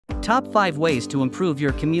Top 5 ways to improve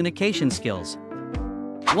your communication skills.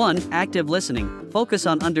 1. Active listening. Focus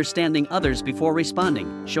on understanding others before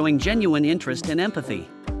responding, showing genuine interest and empathy.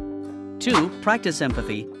 2. Practice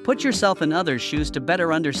empathy. Put yourself in others' shoes to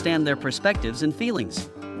better understand their perspectives and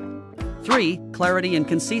feelings. 3. Clarity and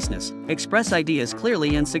conciseness. Express ideas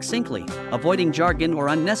clearly and succinctly, avoiding jargon or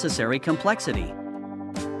unnecessary complexity.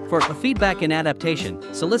 For feedback and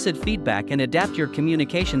adaptation, solicit feedback and adapt your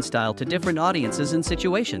communication style to different audiences and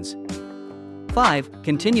situations. 5.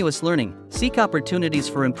 Continuous learning. Seek opportunities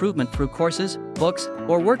for improvement through courses, books,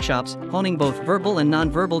 or workshops, honing both verbal and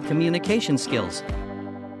nonverbal communication skills.